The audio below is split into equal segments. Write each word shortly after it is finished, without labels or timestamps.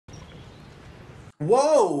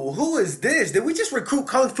Whoa, who is this? Did we just recruit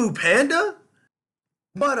Kung Fu Panda?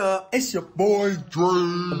 But It's your boy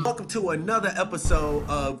Dre. welcome to another episode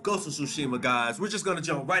of Ghost of Tsushima, guys. We're just gonna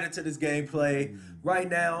jump right into this gameplay. Right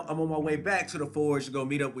now, I'm on my way back to the forge to go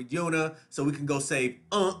meet up with Yuna so we can go save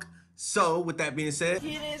Unk. So, with that being said,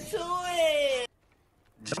 get into it!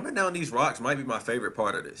 Jumping down these rocks might be my favorite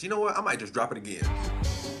part of this. You know what? I might just drop it again.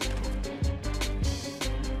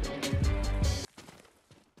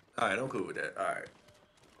 Alright, I'm cool with that. Alright.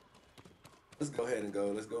 Let's go ahead and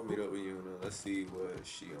go. Let's go meet up with Yuna. Let's see what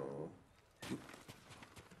she on.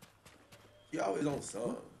 She always on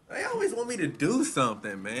something. They always want me to do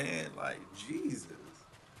something, man. Like, Jesus.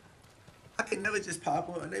 I can never just pop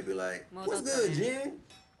up and they be like, what's good, Jen?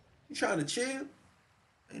 You trying to chill?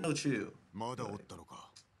 Ain't no chill.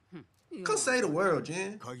 Come say the world,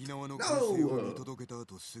 Jen. No. I'm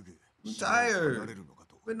tired.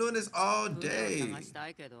 Been doing this all day. You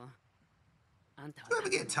ever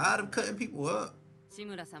get tired of cutting people up? I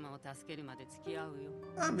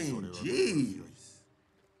mean, jeez.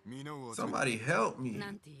 Somebody help me.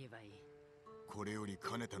 これより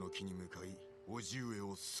かねたの木に向かい、叔父上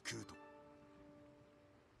を救うと。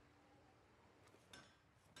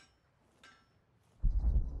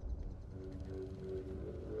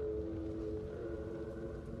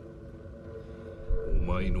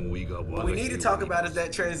What we need to talk about is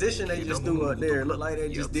that transition they just threw up there. Look like they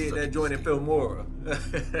just did that joint in Filmora.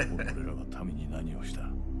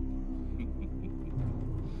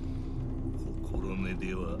 心根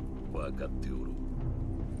では分かっておろ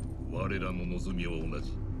う。我らの望みは同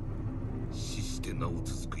じ。死して名を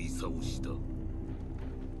続く戦をした。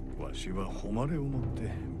わしは誉れをもっ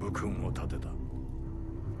て武君を立てた。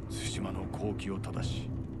対馬の好機を正し、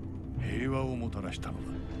平和をもたらしたのだ。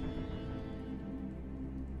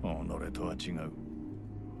己とは違う。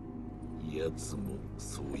奴も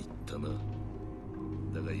そう言ったな。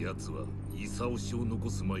だが奴は功氏を残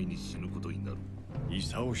す前に死ぬことになる。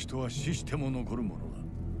功氏とは死しても残るものだ。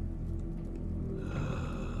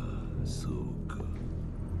ああ、そうか。己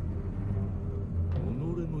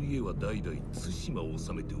の家は代々対馬を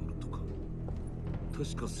治めておるとか。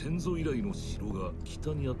確か先祖以来の城が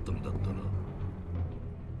北にあったのだったな。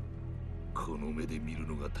この目で見る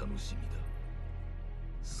のが楽しみだ。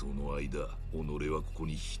その間、己はここ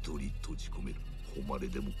に一人閉じ込める。誉れ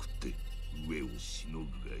でも食って上をしのぐ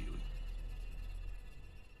がよい。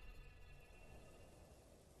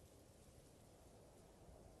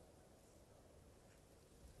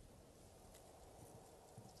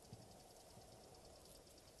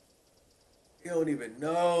You don't even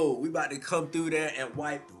know. We about to come through there and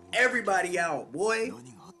wipe everybody out, boy.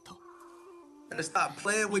 Better stop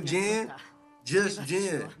playing with Jen. Just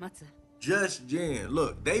Jen. Just Jen.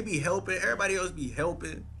 Look, they be helping. Everybody else be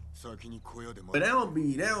helping. But they don't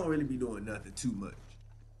really be doing nothing too much.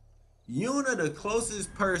 Yuna, the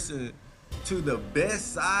closest person to the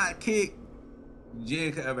best sidekick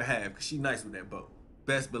Jen could ever have, because she nice with that bow.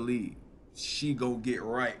 Best believe she gonna get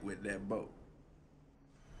right with that bow.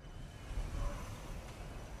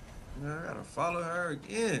 I gotta follow her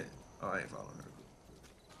again. Oh, I ain't following her.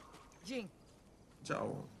 Jin.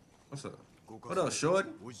 Y'all, what's up? What up, shorty?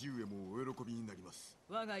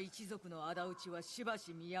 我が一族の仇討ちはしば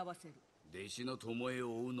し見合わせる。弟子の巴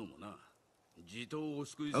を追うのもな。地頭を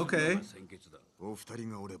救いするのが先決だ。お二人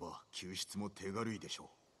がおれば救出も手軽いでし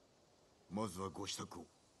ょう。まずはご支度を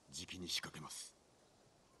じきに仕掛けます。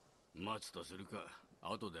待つとするか。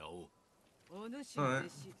後で会おう。お主の弟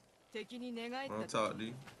子、敵に願いた。Talk to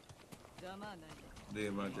you. ざまあない。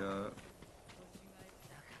Did my job. だから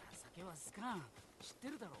酒は好かん。知って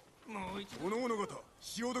るだろう。もう一度。おのおの方、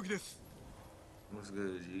潮時です。What's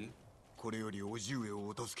good, G? これより叔父上を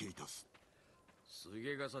お助けいたす。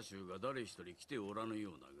菅笠衆が誰一人来ておらぬ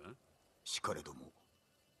ようだが。しかれども、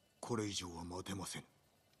これ以上は待てません。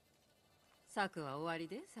策は終わり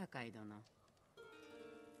で、酒井殿。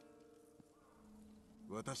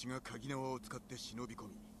私が鍵縄を使って忍び込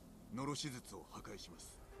み、のろし術を破壊しま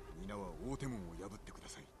す。皆は大手門を破ってくだ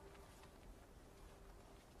さい。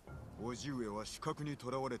叔父上は死角に囚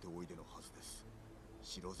われておいでのはずです。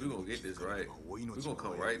We're gonna get this right. We're gonna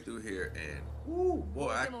come right through here and woo, boy,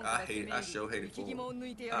 I hate it. I sure hate it for them.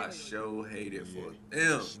 I sure hate it for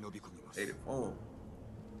them. Hate it for them.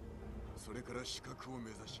 それから死角を目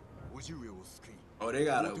指し、叔父上を救い。Oh, they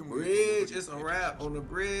got a bridge. It's a wrap on the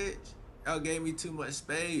bridge. Y'all gave me too much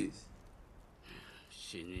space.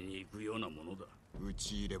 死にに行くようなものだ。討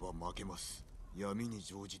ち入れば負けます。闇に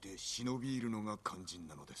乗じて忍び入るのが肝心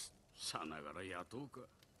なのです。さながら雇うか。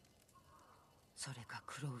それか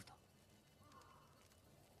クロウ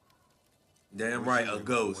ド。Damn right, a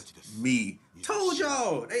ghost. Me. Told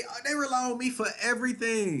y'all. They rely on me for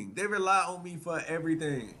everything. They rely on me for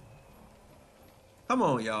everything. Come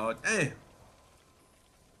on, y'all. Damn.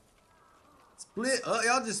 Split up.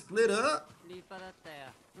 Y'all just split up?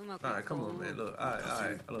 Alright, come on, man. Look,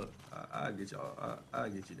 alright, look. I'll get y'all. I'll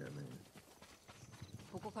get you that, man.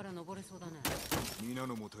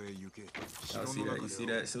 Y'all see that? You see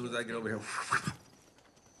that? As soon as I get over here.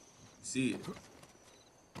 See it.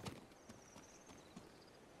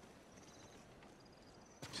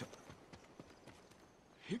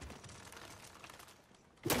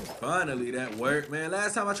 Finally, that worked, man.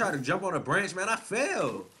 Last time I tried to jump on a branch, man, I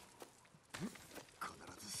failed.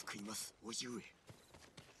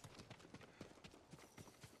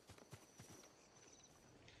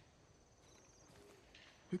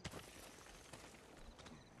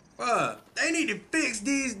 Bruh, they need to fix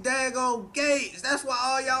these daggone gates. That's why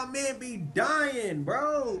all y'all men be dying,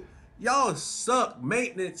 bro. Y'all suck.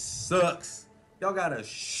 Maintenance sucks. Y'all got a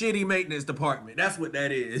shitty maintenance department. That's what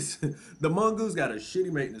that is. The Mongoose got a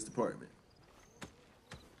shitty maintenance department.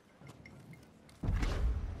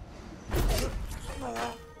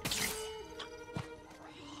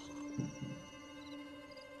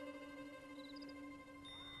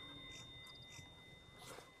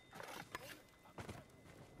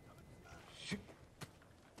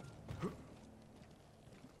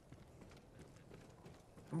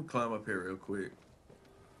 I'm gonna climb up here real quick.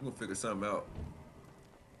 I'm gonna figure something out.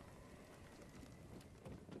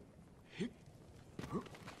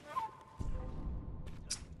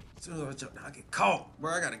 As soon as I jump down, I get caught.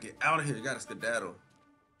 Bro, I gotta get out of here. You gotta skedaddle.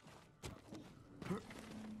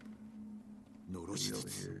 Over here.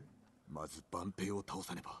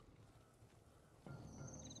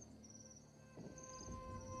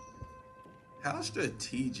 How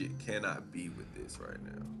strategic can I be with this right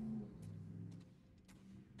now?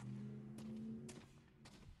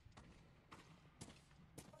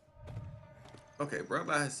 Okay, bro,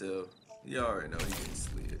 by himself. You already know he getting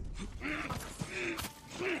slid.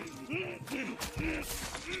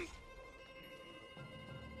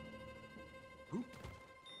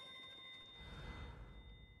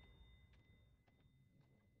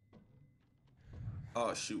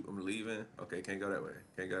 Oh shoot, I'm leaving. Okay, can't go that way.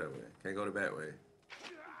 Can't go that way. Can't go the back way.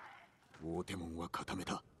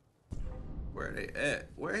 Where are they at?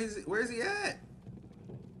 Where is he at?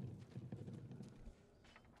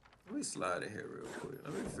 Let me slide in here real quick.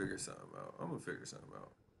 Let me figure something out. I'm gonna figure something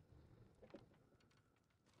out.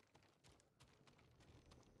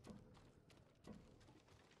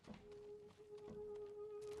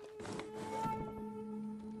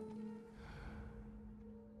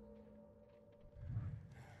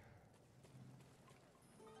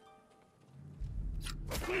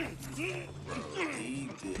 Bro, he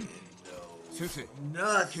didn't know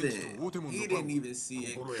nothing. He didn't even see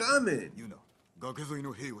it coming.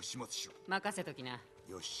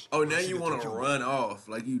 Oh, now you want to run off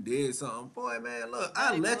like you did something. Boy, man, look,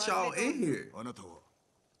 I let y'all in here.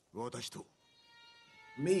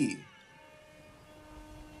 Me.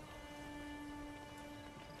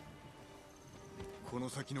 Roll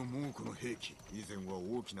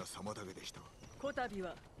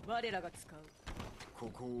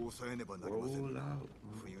out.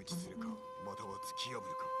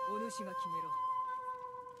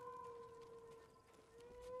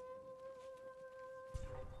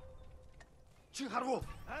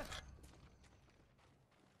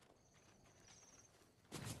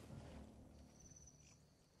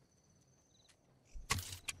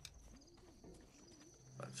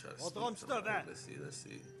 Let's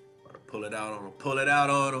see. About to pull it out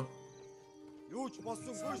on him.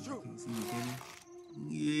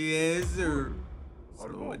 Yes, sir.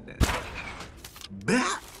 Slow it down.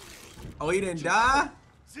 Bah! Oh, he didn't die?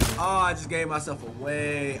 Oh, I just gave myself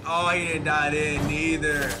away. Oh, he didn't die then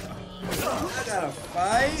neither. I gotta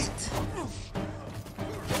fight.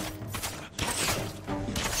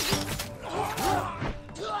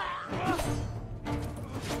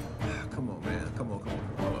 Come on, man. Come on.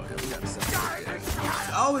 Oh, yeah, we gotta set.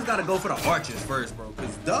 I always gotta go for the archers first, bro.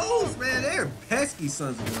 Cause those, man, they're pesky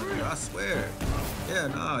sons of guns. I swear. Yeah,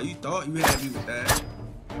 nah, you thought you had me with that.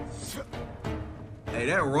 Hey,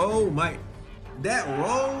 that roll might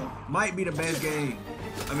be the best game.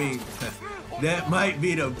 I mean, that might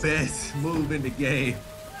be the best move in the game.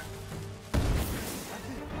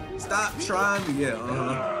 Stop trying to,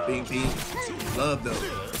 yeah, Bing. Love those.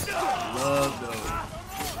 I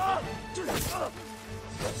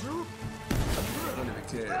don't even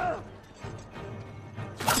care.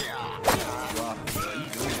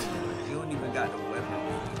 You don't even got no weapon.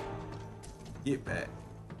 Get back.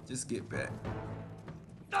 Just get back.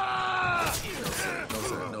 No,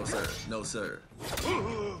 sir. No, sir. No, sir.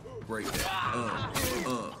 Break that.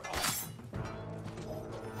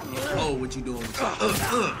 Oh, what you doing with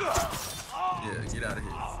Yeah, get out of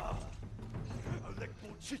here.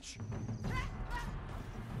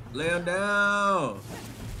 Lay him down.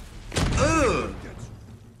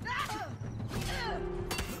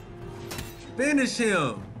 Finish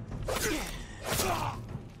him.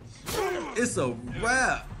 It's a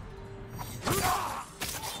wrap.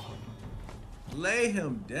 Lay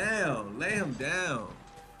him down. Lay him down.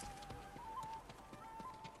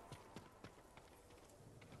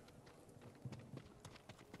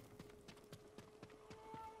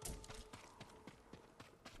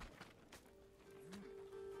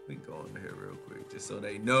 We can go in here real quick just so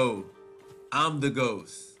they know I'm the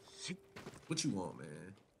ghost. What you want, man?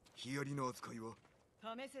 ヒアリの扱いは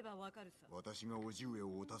試せばわかるさ。私が叔父上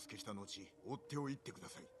をお助けした後、追っておいてくだ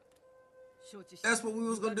さい。承知した。That's what we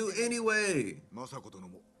was gonna do anyway. 政子殿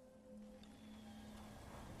も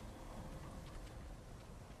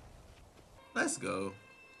Let's go.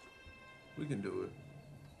 We can do it.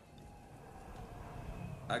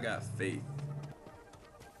 I got faith.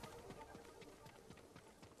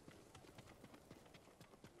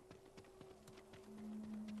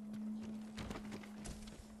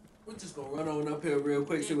 We're just gonna run on up here real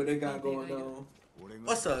quick, see what they got going on.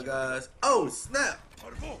 What's up, guys? Oh, snap!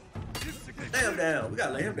 Lay him down. We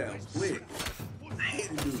gotta lay him down quick. I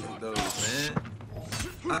hate to do those, man.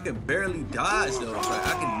 I can barely dodge those. Like,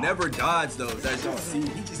 I can never dodge those, as y'all see.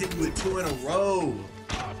 He just hit me with 2 in a row.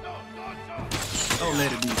 Don't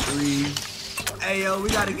let it be 3. Hey, yo, we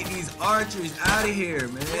gotta get these archers out of here,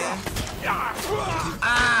 man.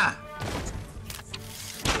 Ah!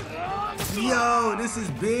 Yo, this is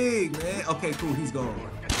big, man. Okay, cool, he's gone.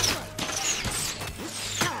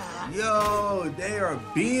 Yo, they are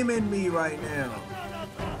beaming me right now.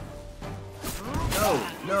 No,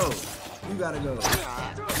 no. You gotta go.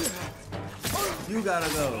 You gotta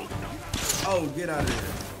go. Oh, get out of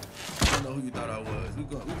there. I don't know who you thought I was. We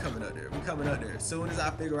coming up there. We coming up there. As soon as I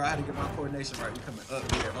figure out how to get my coordination right, we coming up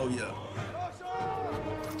there. Oh, yeah.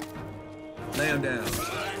 Lay him down.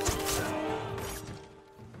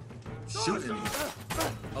 Shooting me.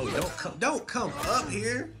 Oh, don't come up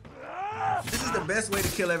here. This is the best way to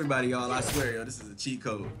kill everybody, y'all. I swear, yo. This is a cheat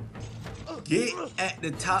code. Get at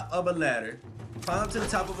the top of a ladder. Climb to the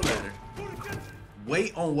top of a ladder.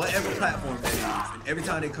 Wait on whatever platform that is. And every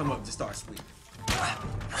time they come up, just start swinging.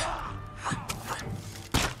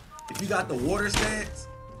 If you got the water stance,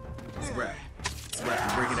 it's a wrap. It's a wrap.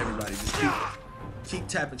 You're breaking everybody. Just keep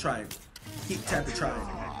tapping triangle. Keep tapping triangle.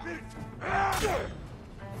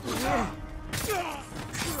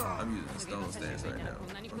 I'm using the stone stance right now.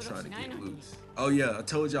 I'm trying to get loose. Oh yeah, I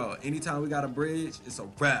told y'all, anytime we got a bridge, it's a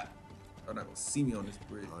wrap. They're not gonna see me on this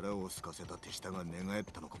bridge. 腹を空かせた手下が寝返っ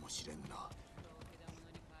たのかもしれんな。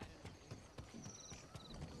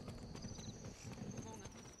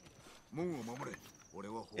門を守れ。俺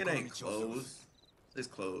は It 他の ain't 道を探 closed. す。 It's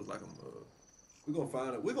closed like a mug. We're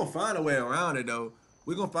gonna find a way around it though.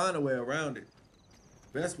 We're gonna find a way around it.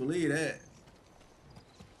 Best believe that.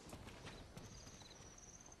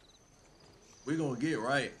 We're gonna get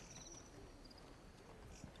right.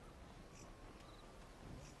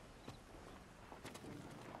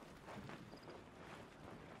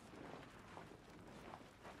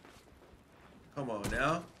 Come on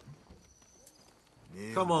now.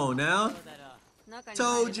 Come on now.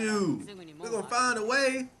 Told you. We're gonna find a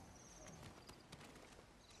way.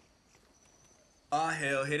 Oh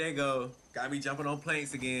hell, here they go. Got me jumping on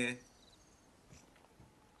planks again.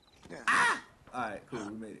 Ah! Alright, cool,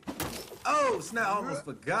 we made it. Oh, snap, I almost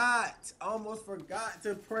forgot. Almost forgot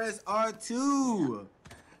to press R2.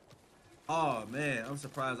 Oh man, I'm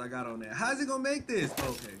surprised I got on that. How's it gonna make this?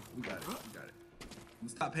 Okay, we got it. We got it. I'm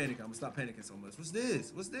gonna stop panicking so much. What's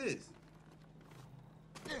this? What's this?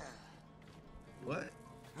 What?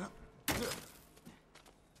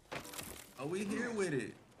 Are we here with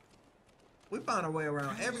it? We found our way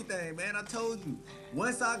around everything, man. I told you.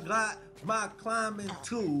 Once I got my climbing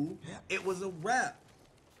tool, it was a wrap.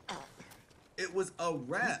 It was a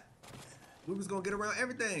wrap. We was gonna get around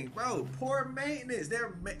everything, bro. Poor maintenance.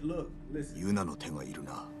 Look, listen. ユナの手がいる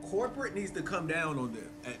な。 Corporate needs to come down on them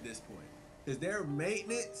at this point, cause their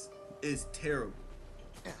maintenance is terrible.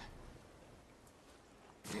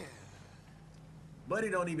 Buddy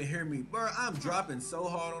don't even hear me, bro. I'm dropping so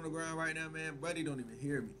hard on the ground right now, man. Buddy don't even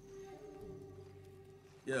hear me.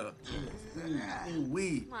 Yeah. Ooh,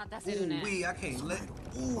 wee. I can't let.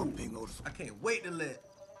 Ooh, I can't wait to let.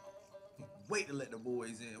 The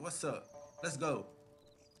boys in. What's up? Let's go.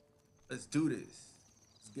 Let's do this.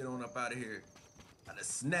 Let's get on up out of here. Gotta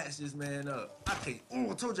snatch this man up. I can't.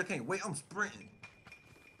 Oh, I told you I can't wait. I'm sprinting.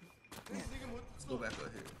 Let's go back up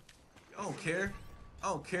here. I don't care. I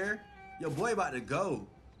don't care. Your boy about to go.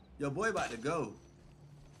 Your boy about to go.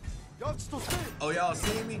 Oh, y'all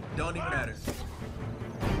see me? Don't even matter.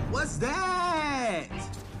 What's that?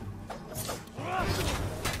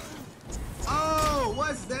 Oh,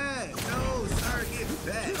 what's that? No, sir, get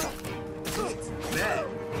back. Get back.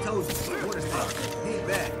 I told you, water stop. Get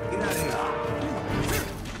back. Get out of here.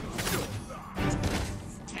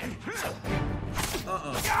 Oh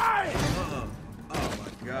my god. Oh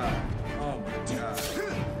my god. Oh my god.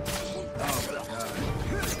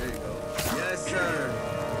 There you go. Yes, sir.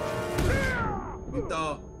 You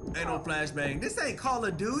thought ain't no flashbang. This ain't Call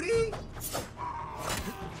of Duty.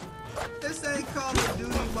 This ain't Call of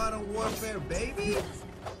Duty Modern Warfare, baby.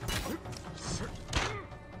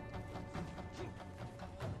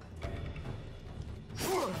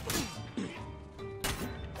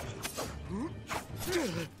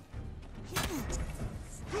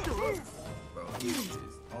 Bro, he is,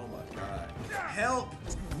 oh my god. Help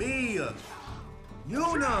me!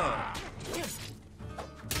 Yuna!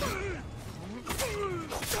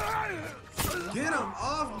 Get him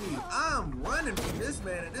off me! I'm running from this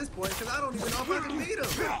man at this point because I don't even know if I can beat him.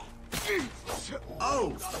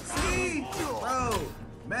 Oh, see? Bro,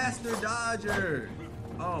 Master Dodger.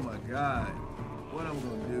 Oh my god. What I'm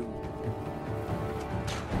gonna do?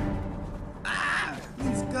 Ah!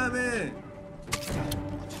 He's coming!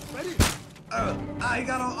 He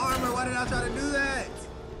got on armor. Why did I try to do that?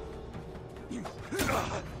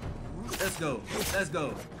 Let's go. Let's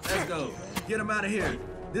go. Let's go. Get him out of here.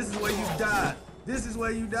 This is where you die. This is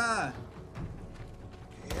where you die.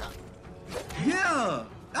 Yeah!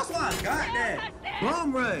 That's why I got that.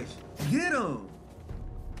 Bum rush. Get him.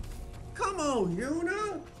 Come on,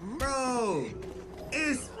 Yuna. Bro.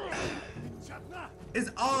 It's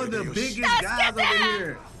all the biggest guys over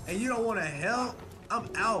here. And you don't want to help? I'm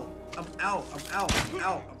out. I'm out. I'm out. I'm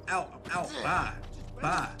out. I'm out. I'm out. Bye.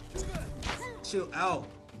 Bye. Chill out.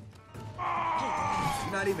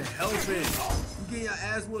 You're not even helping. You getting your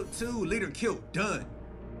ass whooped too. Leader killed. Done.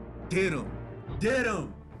 Did him. Did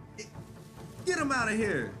him. Get him out of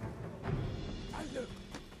here.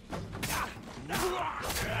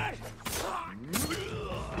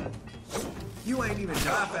 You ain't even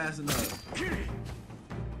die fast enough.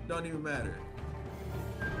 Don't even matter.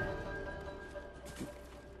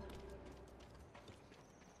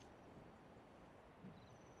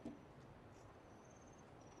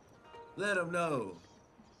 Let him know.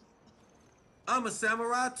 I'm a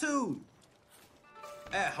samurai too.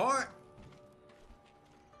 At heart.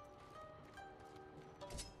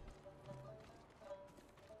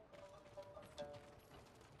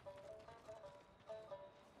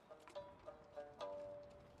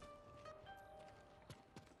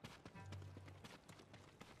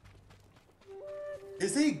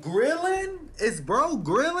 Is he grilling? Is bro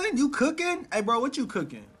grilling? You cooking? Hey bro, what you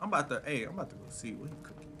cooking? I'm about to go see what he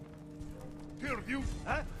cooking.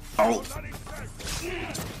 Oh!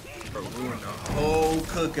 Bro, ruin the whole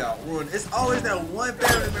cookout. Ruin. It's always that one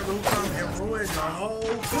family member who comes and ruins the whole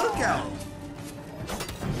cookout.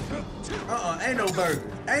 Ain't no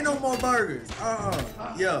burgers. Ain't no more burgers.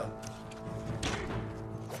 Yeah.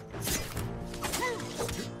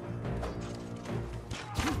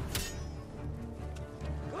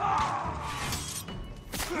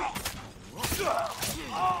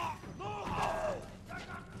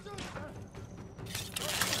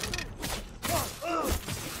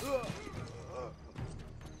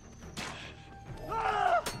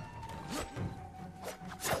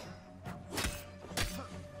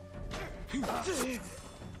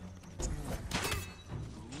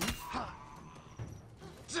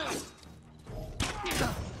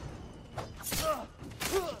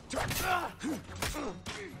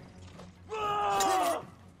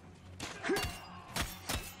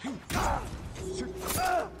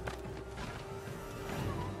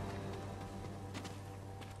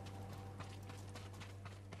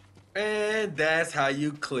 And that's how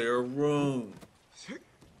you clear a room.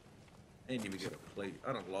 Ain't even get a plate.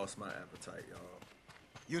 I done lost my appetite, y'all.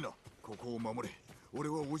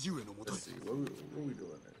 Let's see, what we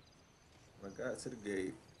doing there? I got to the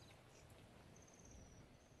gate.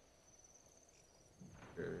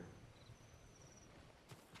 Okay.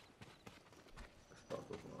 Let's pop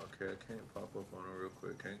up on. Okay, I can't pop up on it real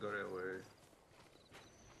quick. Can't go that way.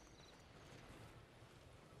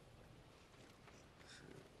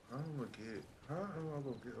 How am I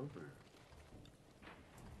gonna get over there?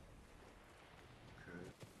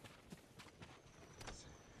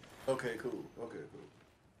 Okay. Okay, cool.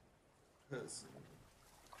 Let's see.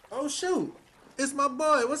 Oh shoot! It's my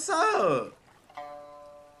boy. What's up?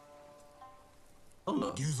 Hold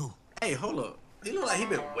up. Hey, hold up. He look like he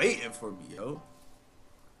been waiting for me, yo.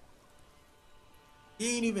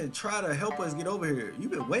 He ain't even try to help us get over here. You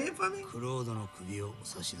been waiting for me?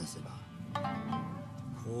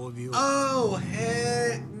 Oh,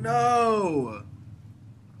 heck no.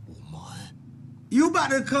 You about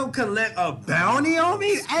to come collect a bounty on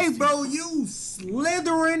me? Hey, bro, you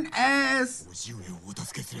slithering ass.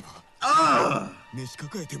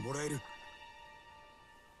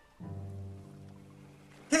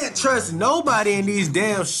 Can't trust nobody in these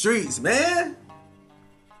damn streets, man.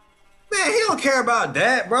 Man, he don't care about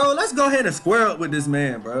that, bro. Let's go ahead and square up with this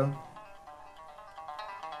man, bro.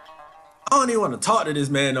 I don't even want to talk to this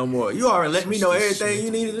man no more. You already let me know everything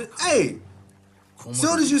you needed to. Hey, as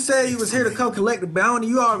soon as you said you was here to come collect the bounty,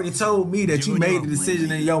 you already told me that you made the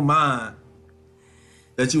decision in your mind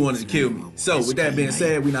that you wanted to kill me. So, with that being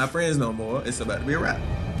said, we're not friends no more. It's about to be a wrap.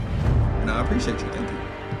 And I appreciate you. Thank you.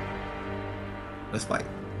 Let's fight.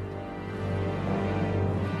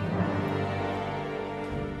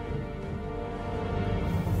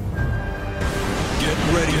 Get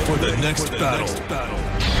ready for the next battle.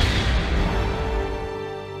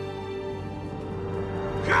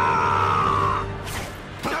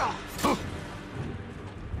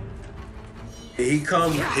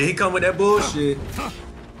 Here he come with that bullshit.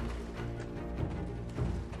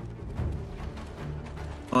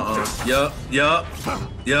 Yup.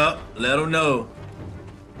 Let him know.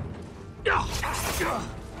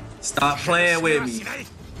 Stop playing with me.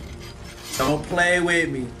 Don't play with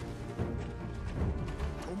me.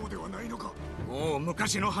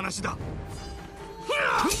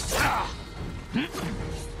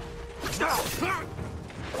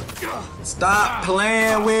 Stop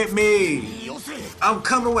playing with me. I'm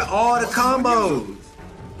coming with all the combos.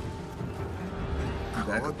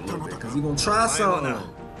 Back up a little bit, because he's going to try something.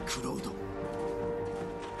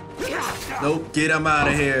 Nope, get him out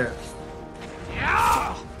of here.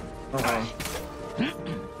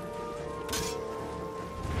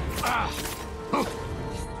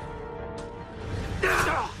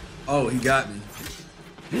 Oh, he got me.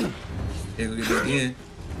 Ain't gonna get me again.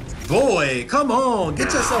 Boy, come on,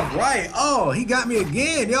 get yourself right. Oh, he got me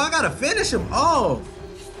again. Yo, I gotta finish him off.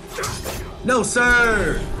 No,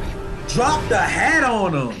 sir. Drop the hat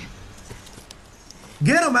on him.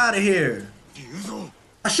 Get him out of here.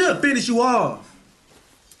 I should finish you off.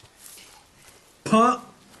 Punk.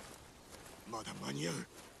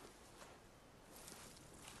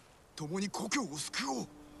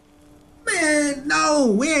 Man,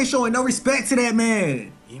 no, we ain't showing no respect to that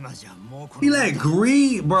man. He let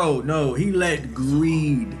greed, bro. No, he let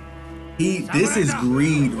greed. This is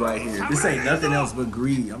greed right here. This ain't nothing else but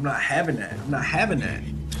greed. I'm not having that. I'm not having that.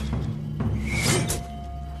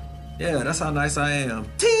 Yeah, that's how nice I am.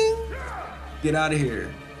 Ting! Get out of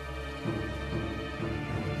here.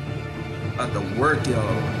 I'm about to work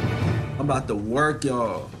y'all. I'm about to work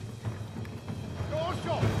y'all.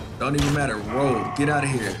 Don't even matter. Roll. Get out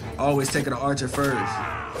of here. Always taking the archer first.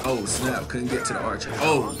 Oh, snap. Couldn't get to the archer.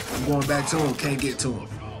 Oh, I'm going back to him. Can't get to him.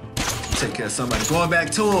 Take care of somebody. Going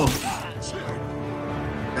back to him.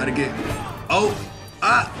 Gotta get. Oh.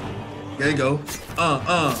 Ah. There you go.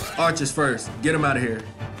 Archers first. Get him out of here.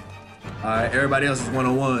 All right. Everybody else is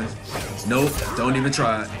one-on-ones. Nope. Don't even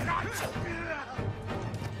try it.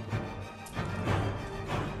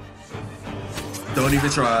 Don't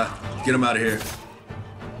even try it. Get him out of here.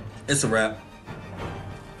 It's a wrap.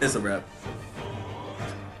 It's a wrap.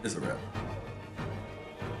 It's a wrap.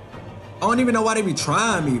 I don't even know why they be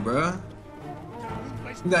trying me, bruh.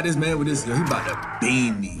 We got this man with this girl. He about to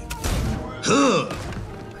beam me. Huh.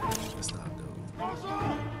 That's not dope.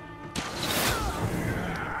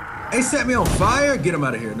 They set me on fire? Get him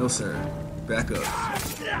out of here. No, sir. Back up.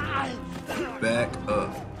 Back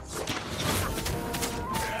up.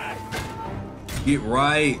 Get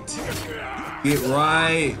right. Get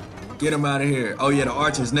right. Get him out of here. Oh, yeah, the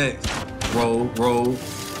archer's next. Roll, roll.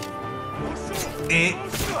 And.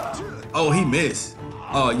 Oh, he missed.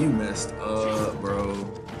 Oh, you messed up, bro.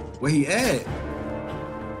 Where he at?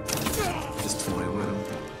 Just toying with him.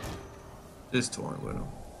 Just toying with him.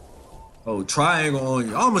 Oh, triangle on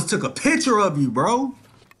you. I almost took a picture of you, bro.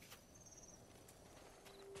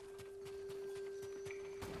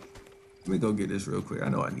 Let me go get this real quick. I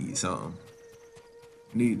know I need something.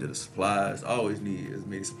 Need the supplies. I always need as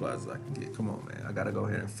many supplies as I can get. Come on, man. I gotta go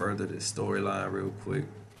ahead and further this storyline real quick.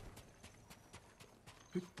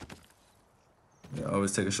 Yeah,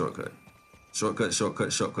 always take a shortcut. Shortcuts.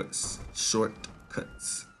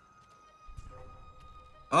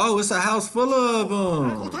 Oh, it's a house full of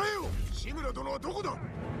them.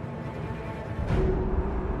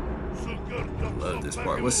 Love this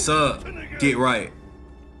part. What's up? Get right.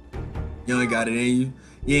 You ain't got it in you.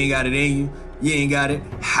 You ain't got it in you. You ain't got it.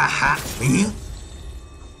 Ha ha.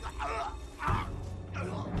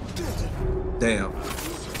 Damn.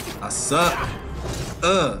 I suck.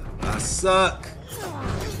 I suck.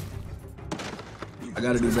 I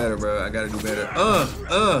gotta do better, bro. I gotta do better.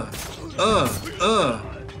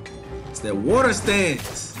 It's that water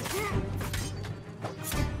stance.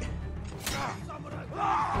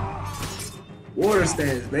 Water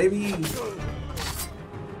stance, baby.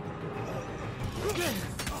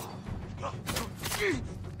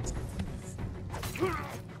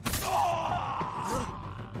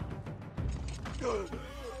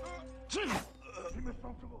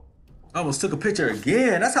 I almost took a picture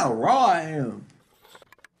again. That's how raw I am.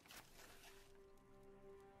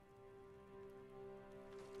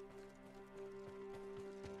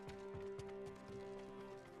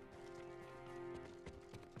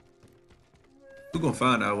 We're gonna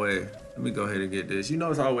find our way. Let me go ahead and get this. You know,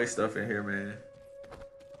 there's always stuff in here, man.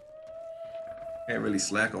 Can't really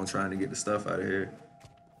slack on trying to get the stuff out of here.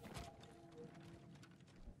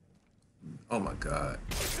 Oh my God.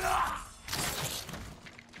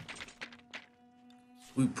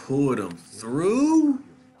 We pulled him through?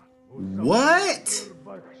 What?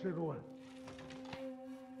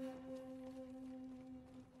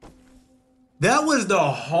 That was the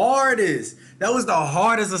hardest. That was the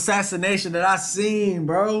hardest assassination that I seen,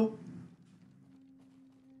 bro.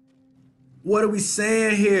 What are we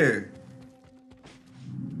saying here?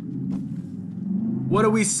 What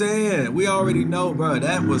are we saying? We already know, bro.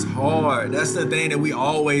 That was hard. That's the thing that we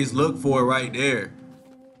always look for right there.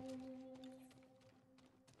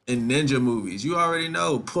 In ninja movies, you already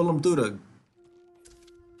know. Pull them through the...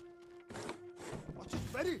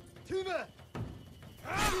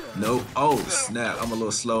 Nope. Oh, snap. I'm a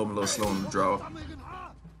little slow. I'm a little slow on the draw.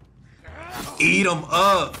 Eat them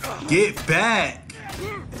up. Get back.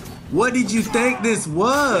 What did you think this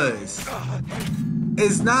was?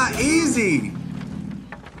 It's not easy.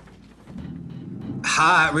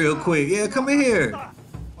 Hide real quick. Yeah, come in here.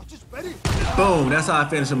 Boom. That's how I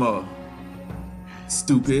finish them off.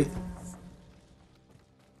 Stupid.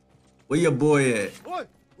 Where your boy at?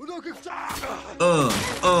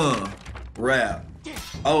 Rap.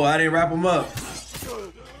 Oh, I didn't wrap him up.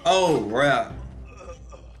 Oh, rap.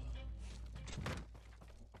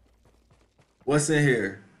 What's in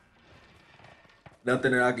here?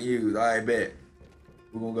 Nothing that I can use. I bet.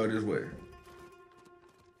 We're gonna go this way.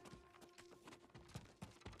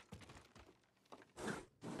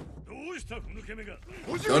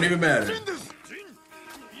 Don't even matter.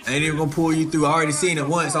 I ain't even gonna pull you through. I already seen it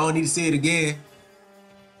once. I don't need to see it again.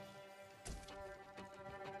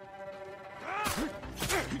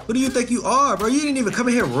 Who do you think you are, bro? You didn't even come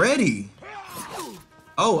in here ready.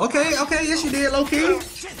 Oh, okay, okay. Yes, you did, low key.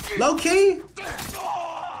 Low key.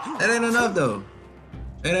 That ain't enough, though.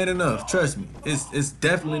 It ain't enough. Trust me. It's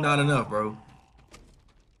definitely not enough, bro.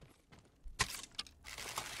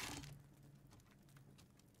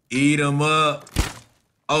 Eat them up.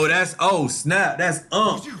 Oh, that's, oh, snap. That's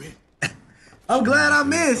I'm glad I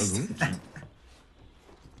missed.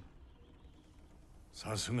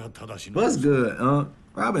 What's good,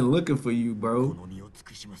 Bro, I've been looking for you, bro.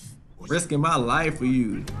 Risking my life for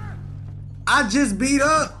you. I just beat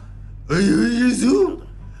up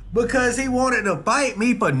because he wanted to fight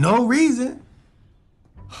me for no reason.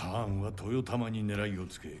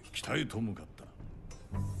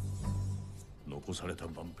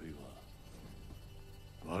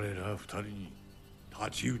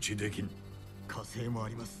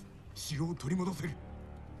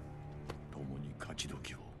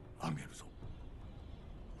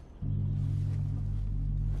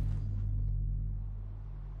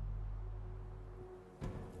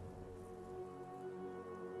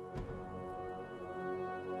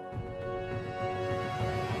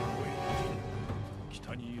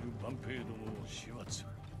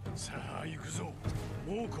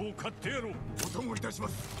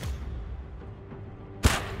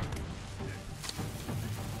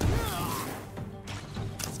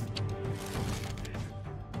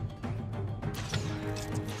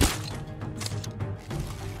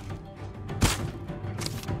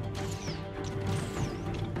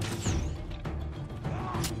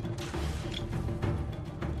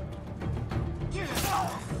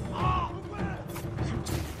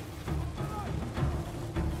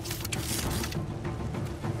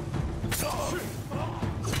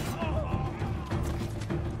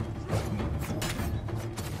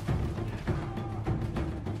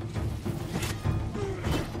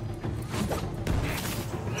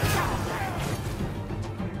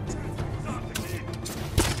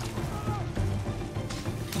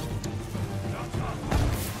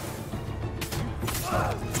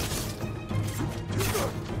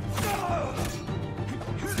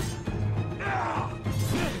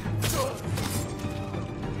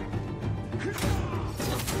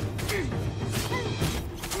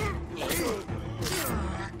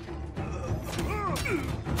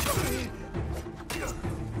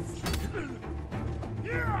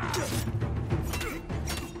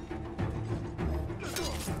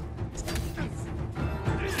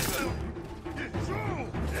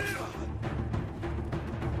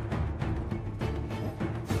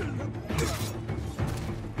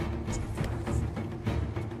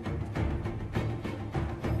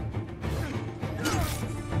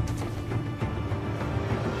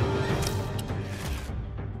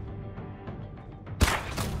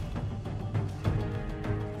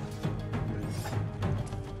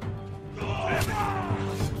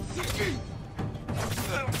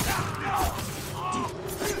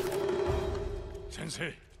 先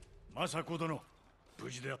生、政子殿、無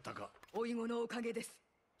事であったか。おいごのおかげです。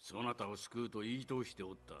そなたを救うと言い通して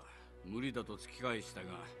おった。無理だと突き返した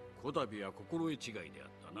が、こたびは心得違いであっ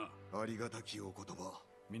たな。ありがたきお言葉。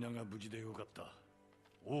皆が無事でよかった。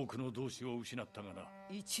多くの同志を失ったがな。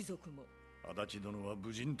一族も。足立殿は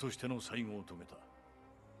武人としての最後を遂げた。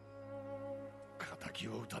敵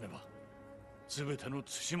を討たねば、全ての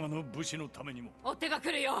対馬の武士のためにも。追っ手が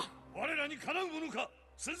来るよ。我らにかなうものか。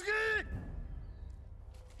続け。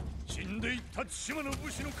死んでいった対馬の武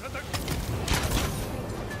士の敵。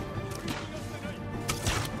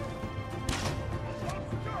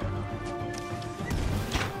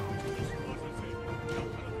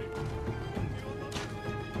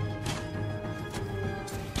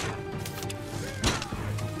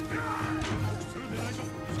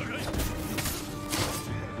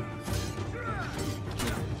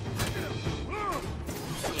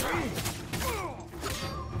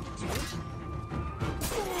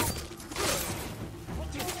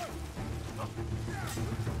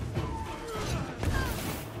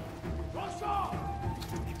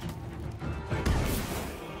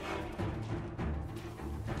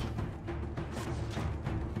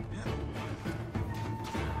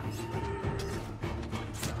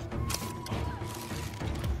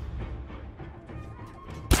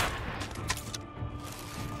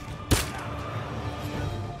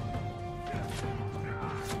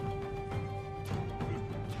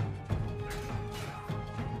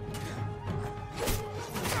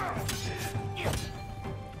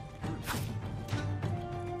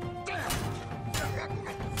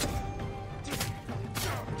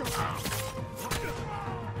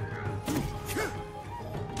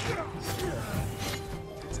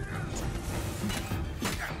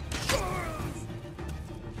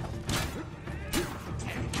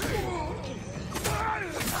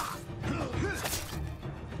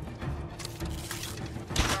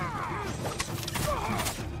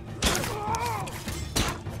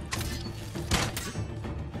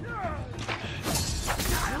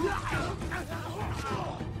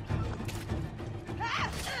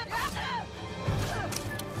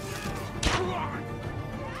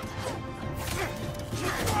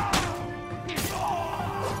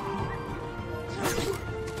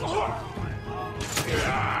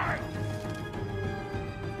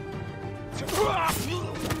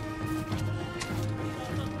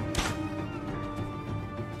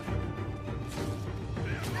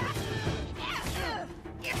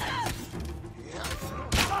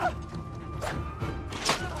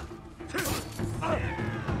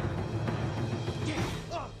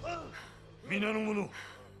皆の者、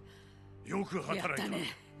よく働いた。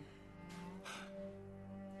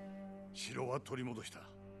城は取り戻した。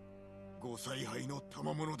ご采配の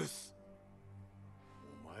賜物です。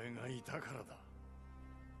お前がいたからだ。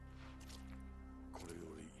これ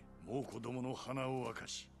より猛子供の鼻を明か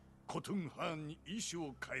し、コトゥンハーンに意志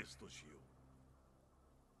を返すとしよ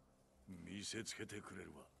う。見せつけてくれ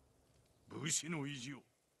るわ、武士の意地を。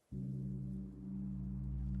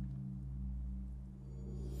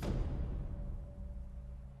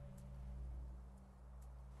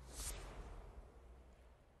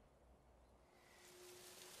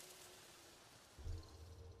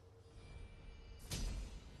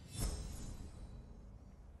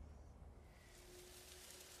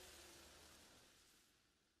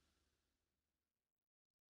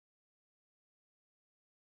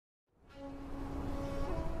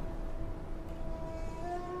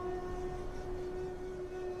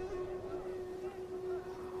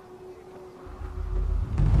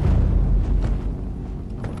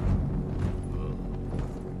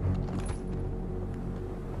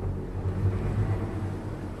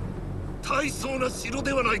大層な城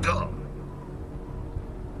ではないか。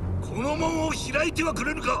この門を開いてはく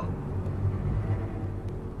れぬか。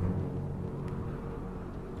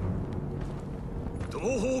同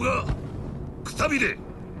胞がくたびれ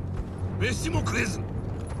飯も食えず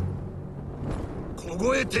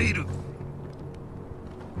凍えている。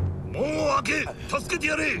門を開け助けて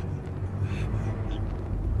やれ。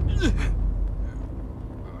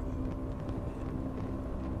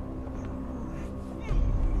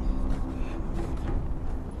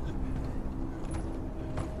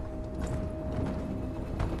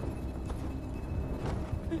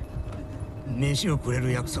飯をくれ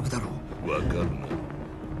る約束だろう。わかるな。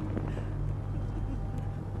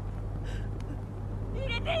入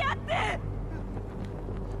れてやって。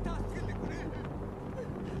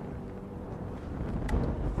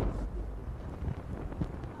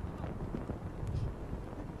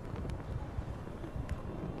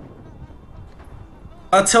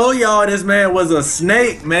I told y'all this man was a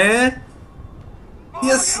snake, man. He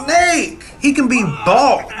a snake. He can be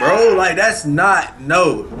bought, bro. Like, that's not,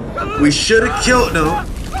 no. We should have killed him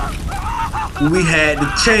when we had the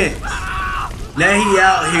chance. Now he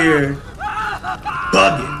out here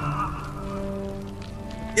bugging.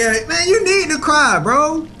 Yeah, man, you need to cry,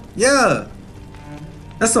 bro. Yeah.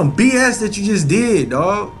 That's some BS that you just did,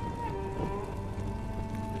 dog.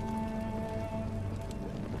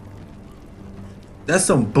 That's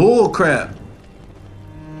some bull crap.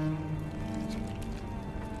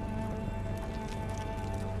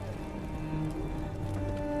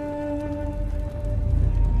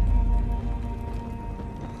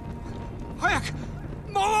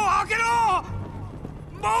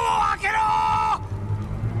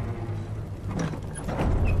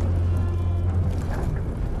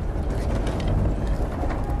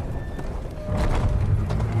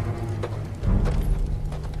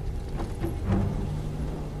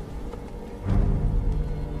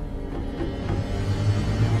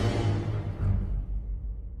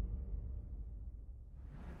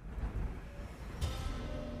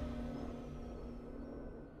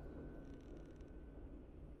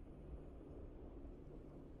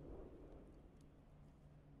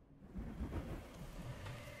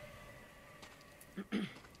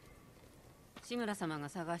志村様が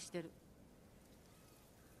探してる。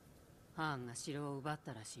ハーンが城を奪っ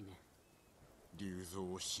たらしいね。竜蔵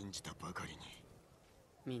を信じたばかりに。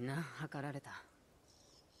みんな計られた。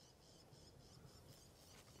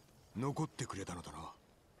残ってくれたのだな。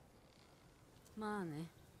まあね。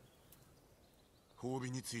褒美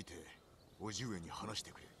について叔父上に話し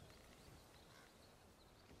てくれ。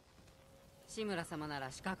志村様なら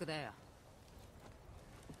資格だよ。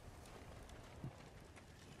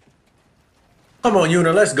Come on,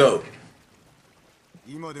 Yuna, let's go.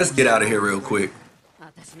 Let's get out of here real quick.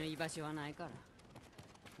 私の居場所はないから。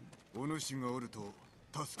お主がおると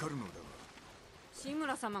助かるのだが。志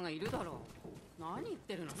村様がいるだろう。何言っ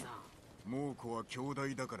てるのさ。猛虎は兄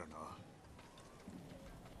弟だからな。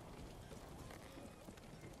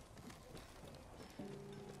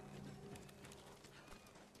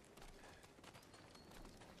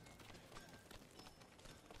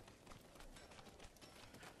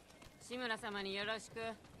志村様によろしく。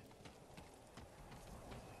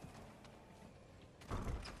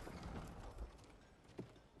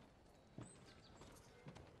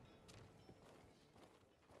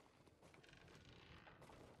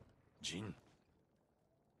ジン、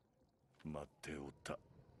待っておった。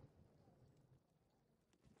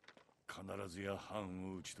必ずや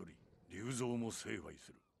藩を討ち取り、竜蔵も成敗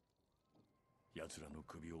する。奴らの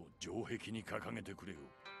首を城壁に掲げてくれよ。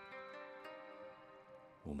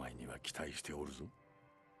お前には期待しておるぞ。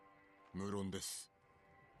無論です。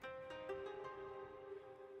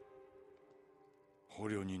捕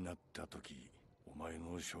虜になった時、お前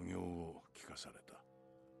の所業を聞かされた。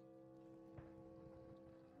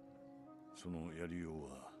そのやりよう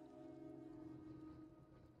は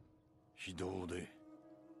非道で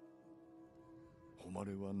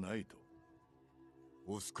誉れはないと。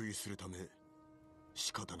お救いするため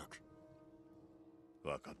仕方なく。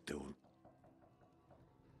分かっておる。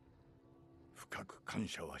深く感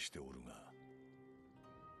謝はしておるが、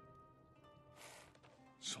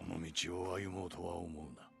その道を歩もうとは思う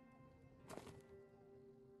な。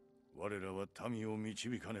我らは民を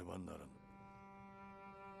導かねばならぬ。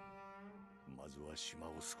まずは島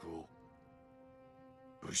を救お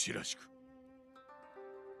う。武士らしく。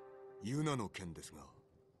ユナの件ですが、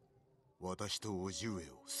私と叔父上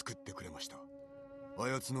を救ってくれました。あ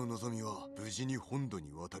やつの望みは無事に本土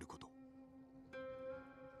に渡ること。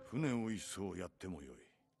船を一艘やってもよい。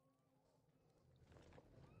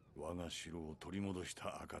我が城を取り戻し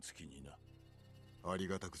た暁にな。あり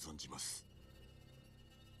がたく存じます。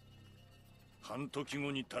半時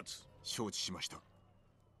後に立つ。承知しました。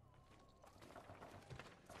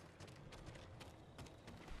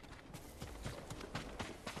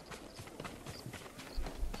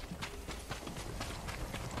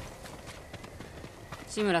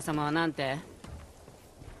志村様はなんて？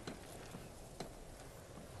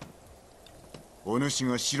お主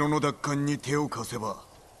が城の奪還に手を貸せば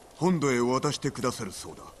本土へ渡してくださる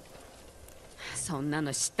そうだ。そんな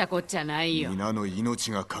の知ったこっちゃないよ。皆の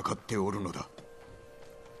命がかかっておるのだ。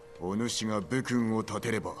お主が武君を立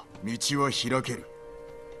てれば道は開ける。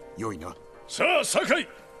よいな。さあ酒井、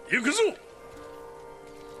行くぞ。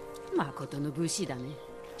まことの武士だね。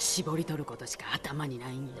絞り取ることしか頭にな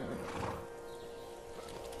いんだ。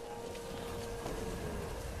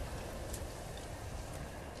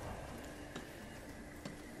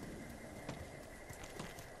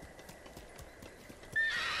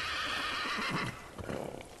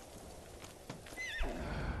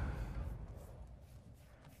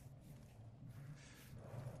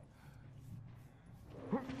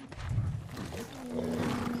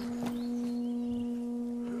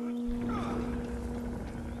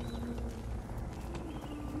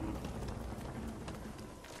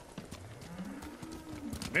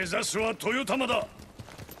目指すは豊玉だ。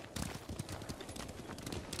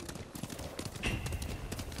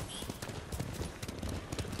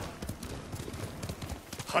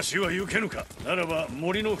橋は行けぬか。ならば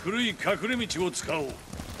森の古い隠れ道を使おう。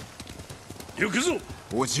行くぞ。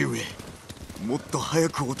叔父上、もっと早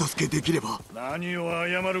くお助けできれば。何を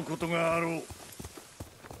謝ることがあろ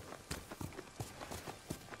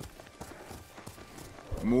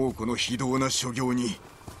う。もうこの非道な所業に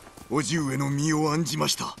叔父上の身を案じま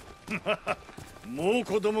した。もう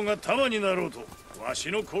子供が玉になろうとわし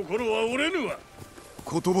の心は折れぬわ。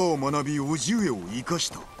言葉を学び叔父上を生かし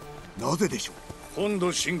た。なぜでしょう。本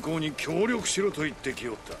土侵攻に協力しろと言ってき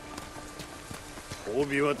おった。褒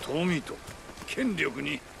美は富と権力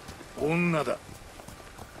に女だ。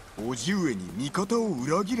叔父上に味方を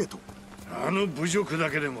裏切れと。あの侮辱だ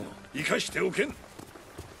けでも生かしておけん。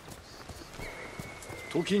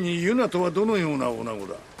時にユナとはどのような女子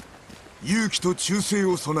だ。勇気と忠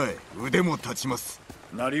誠を備え腕も立ちます。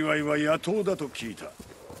なりわいは野党だと聞いた。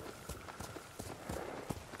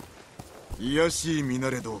卑しい身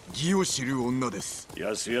なれど義を知る女です。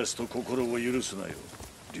やすやすと心を許すなよ。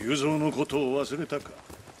龍蔵のことを忘れたか。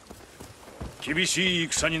厳しい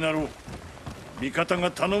戦になろう。味方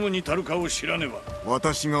が頼むに足るかを知らねば。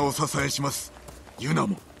私がお支えします。ユナ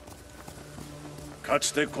も。か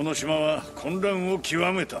つてこの島は混乱を極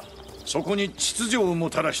めた。そこに秩序をも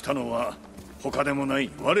たらしたのは他でもない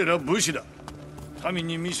我ら武士だ。民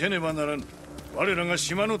に見せねばならぬ。我らが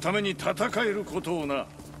島のために戦えることをな。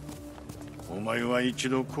お前は一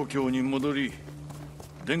度故郷に戻り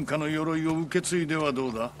殿下の鎧を受け継いではど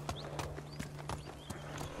うだ。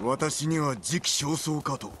私には時期尚早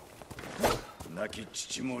かと。亡き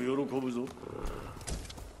父も喜ぶぞ。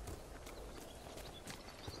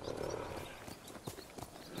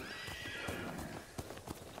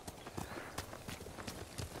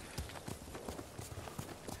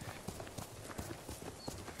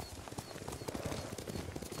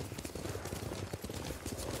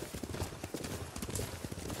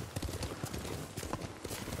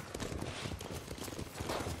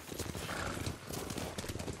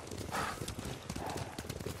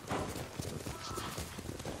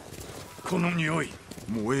この匂い。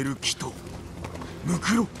燃える木とム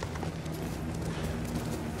クロ。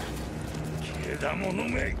だもの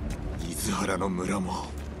め。伊豆原の村も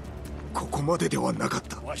ここまでではなかっ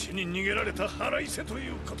た。わしに逃げられた腹いせとい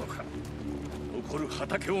うことか。残る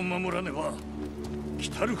畑を守らねば来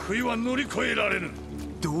たる冬は乗り越えられぬ。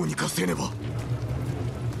どうにかせねば。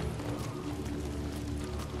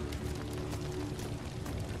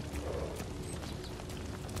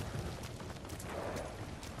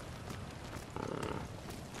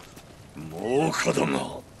もう子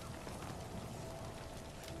供。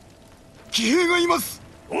騎兵がいます。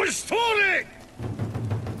押し通れ。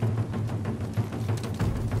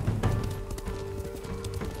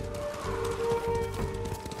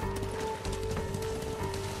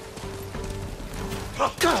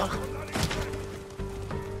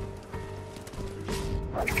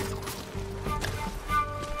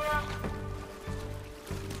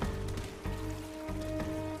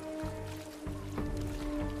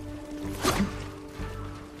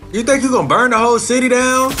You think you're gonna burn the whole city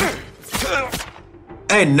down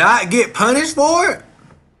and not get punished for it?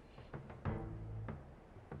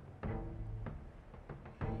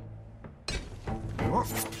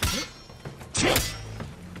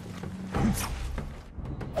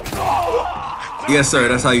 Yes, sir.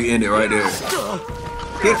 That's how you end it right there.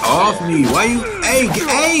 Get off me. Why you?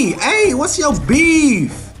 Hey, what's your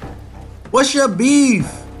beef? What's your beef?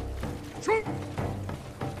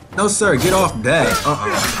 No, sir. Get off that.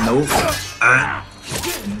 Nope.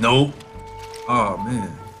 Nope. Oh,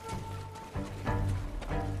 man.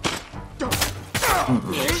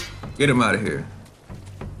 Get him out of here.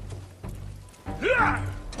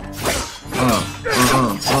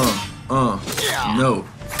 No.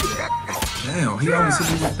 Damn, he always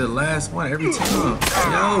hit me with the last one every time.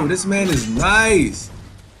 Yo, this man is nice.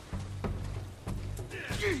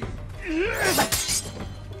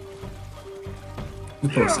 You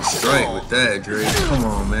supposed to strike with that, Drake. Come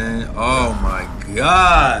on, man. Oh my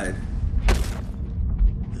god.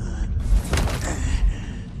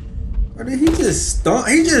 Or did he just stomp?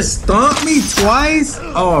 He just stomped me twice?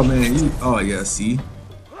 Oh man, oh yeah, see?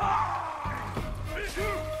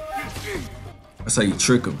 That's how you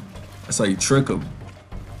trick him. That's how you trick him.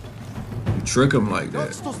 You trick him like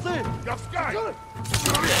that.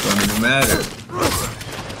 Don't even matter.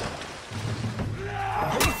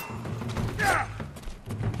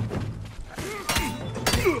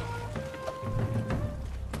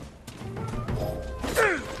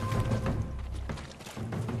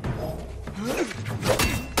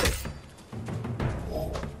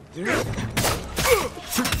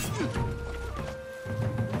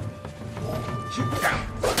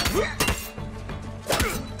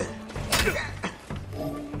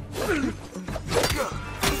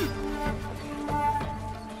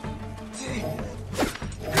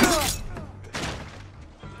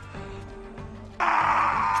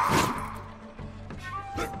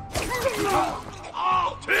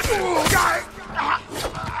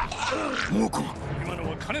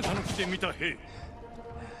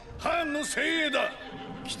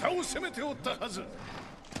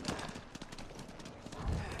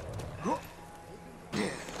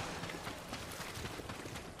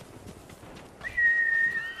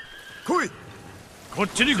こっ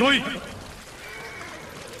ちに来い。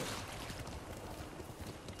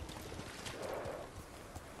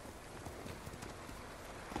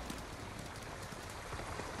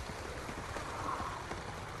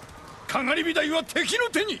かがり火台は敵の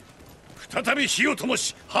手に。再び火を灯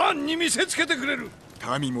し、藩に見せつけてくれる。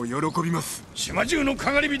民も喜びます。島中の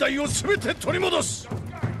かがり火台をすべて取り戻す。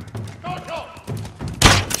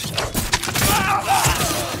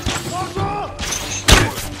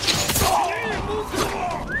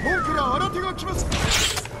本から新手が来ます。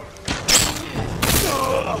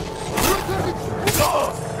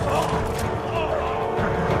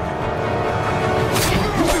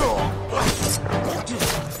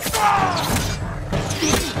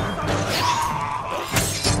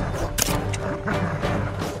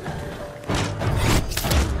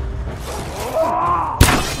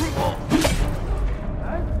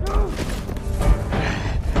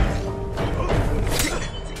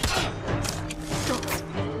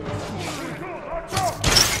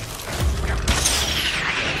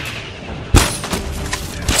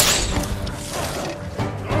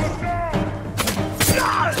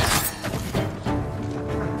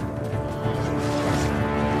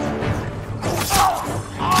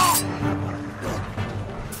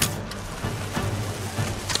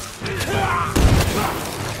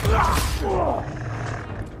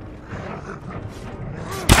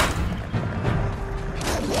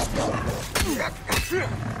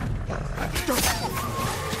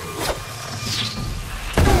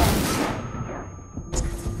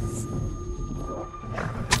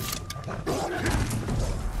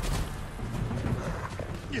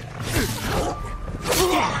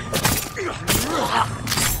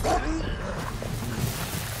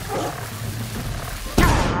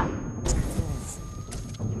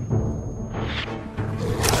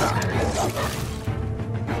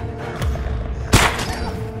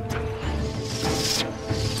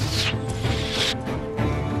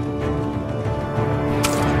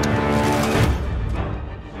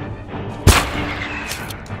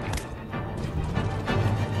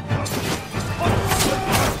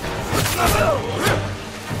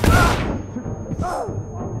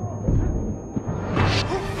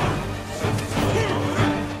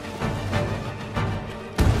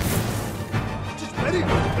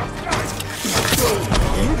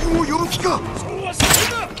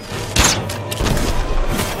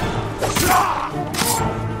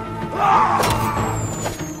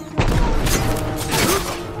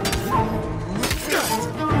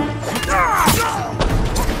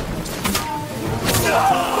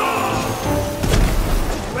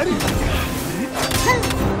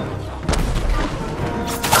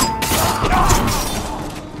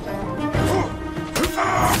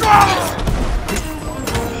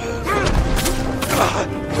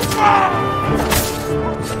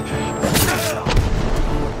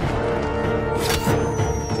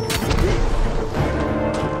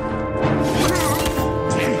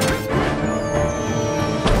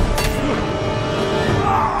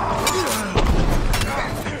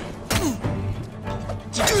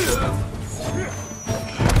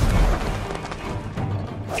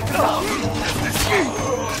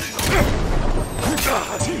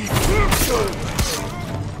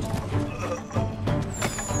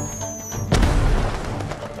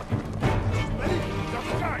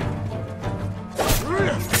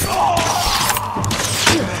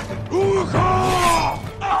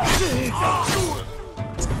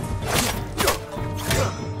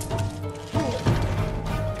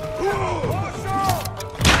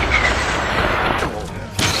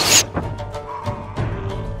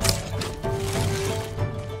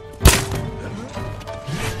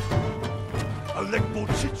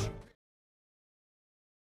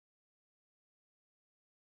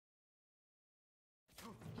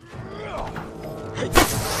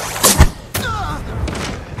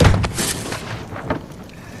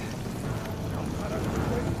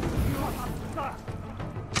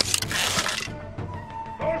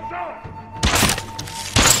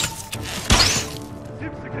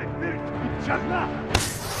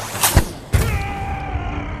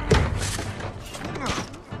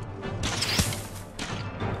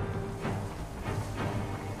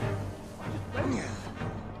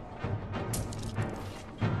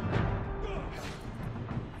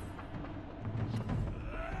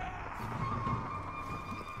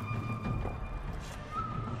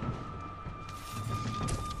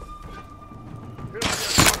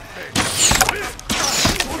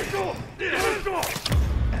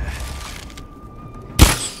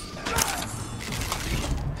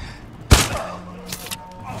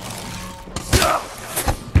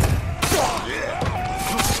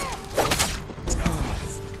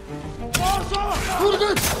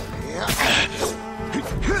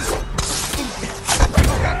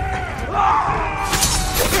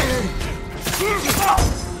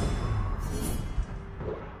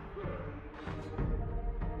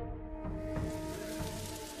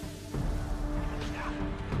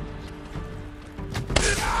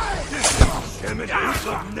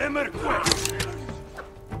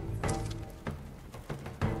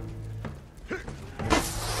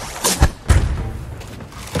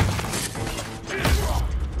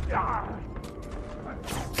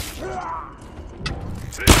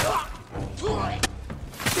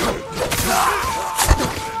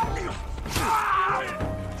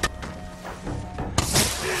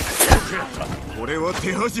これは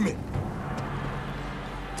手始め。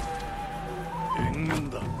援軍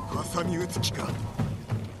だ。挟み撃つ気か。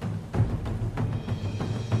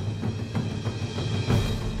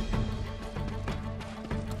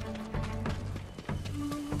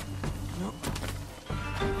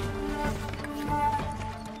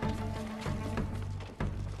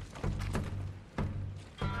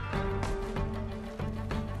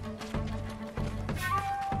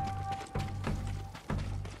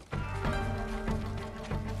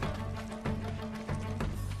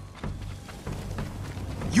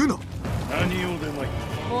ユナ、何用でもいい。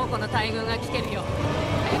猛虎の大群が来てるよ。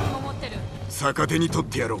早くも持ってる。逆手に取っ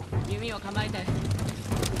てやろう。弓を構えて。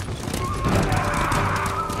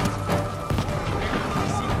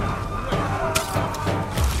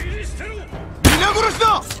皆殺し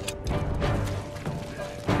だ。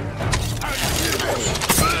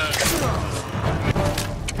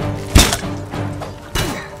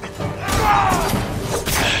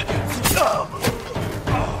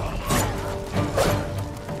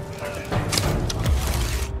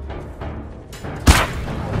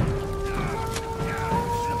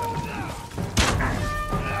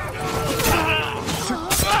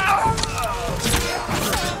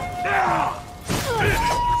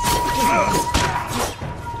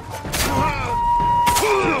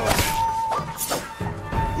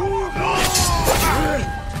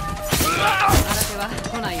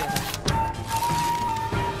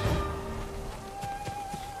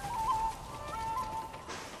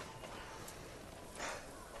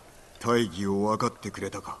大義を分かってくれ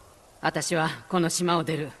たか。私はこの島を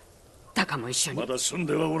出る。タカも一緒に。まだ済ん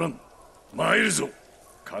ではおらん。参るぞ。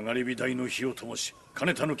かがり火台の火を灯し、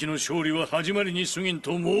金狸の勝利は始まりに過ぎん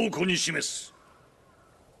と猛虎に示す。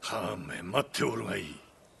はめ待っておるがいい。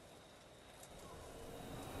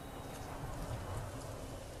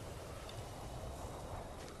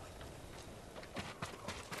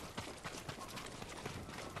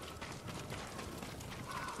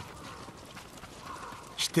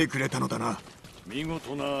来てくれたのだな。見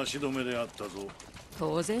事な足止めであったぞ。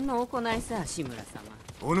当然の行いさ、志村様。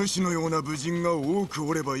お主のような武人が多く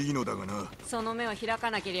おればいいのだがな。その目を開か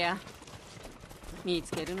なけりゃ見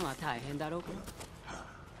つけるのは大変だろうか。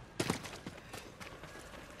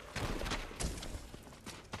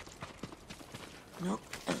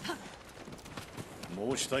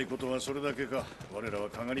申したいことはそれだけか。我らは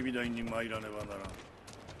かがり火台に参らねばならん。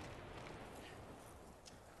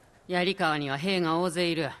槍川には兵が大勢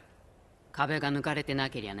いる。壁が抜かれてな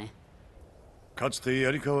けりゃね。かつて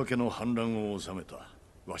槍川家の反乱を収めた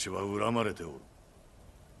わしは恨まれておる。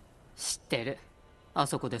知ってる。あ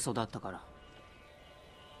そこで育ったから。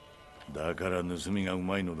だから盗みがう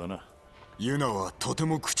まいのだな。ユナはとて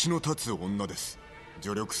も口の立つ女です。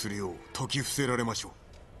助力するよう説き伏せられましょ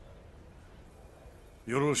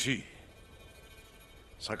う。よろしい。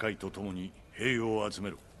堺と共に兵を集め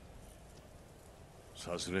ろ。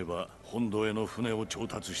さすれば本土への船を調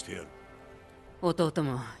達してやる。弟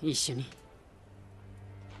も一緒に。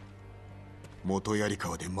元槍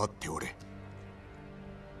川で待っておれ。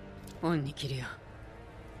恩に着るよ。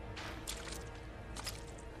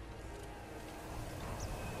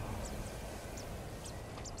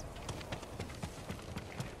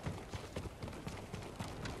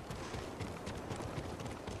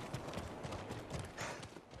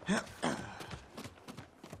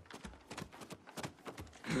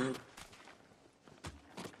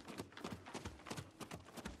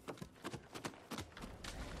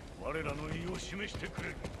我らの意を示してくれ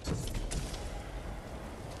る。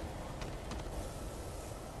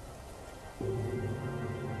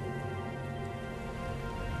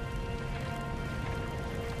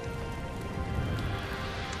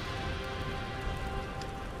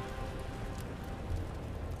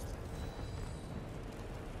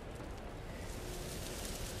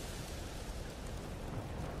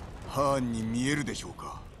ハーンに見えるでしょう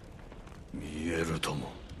か。見えるとも。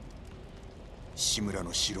志村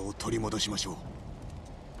の城を取り戻しましょう。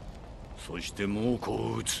そして猛攻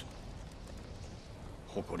を撃つ。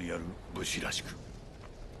誇りある武士らしく。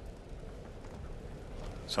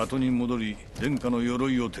里に戻り殿下の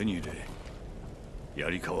鎧を手に入れ、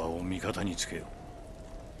槍川を味方につけよ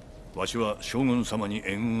う。わしは将軍様に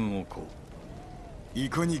援軍を請う。い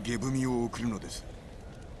かに下踏みを送るのです。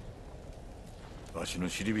わしの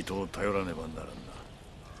知り人を頼らねばならんな。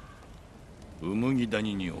麦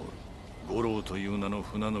谷におる五郎という名の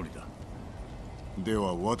船乗りだ。で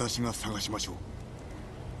は私が探しましょ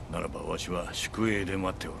う。ならばわしは宿営で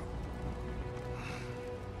待っておる。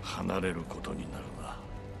離れることになるな。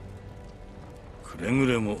くれぐ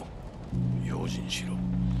れも用心しろ。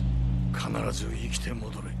必ず生きて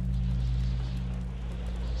戻れ。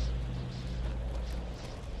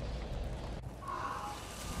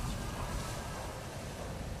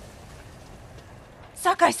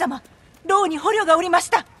堺様、牢に捕虜がおりまし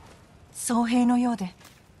た。僧兵のようで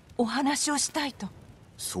お話をしたいと。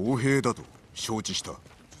僧兵だと承知した。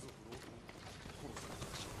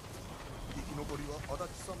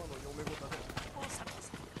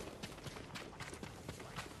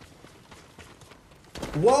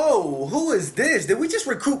Whoa, who is this? Did we just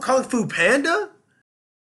recruit Kung Fu Panda?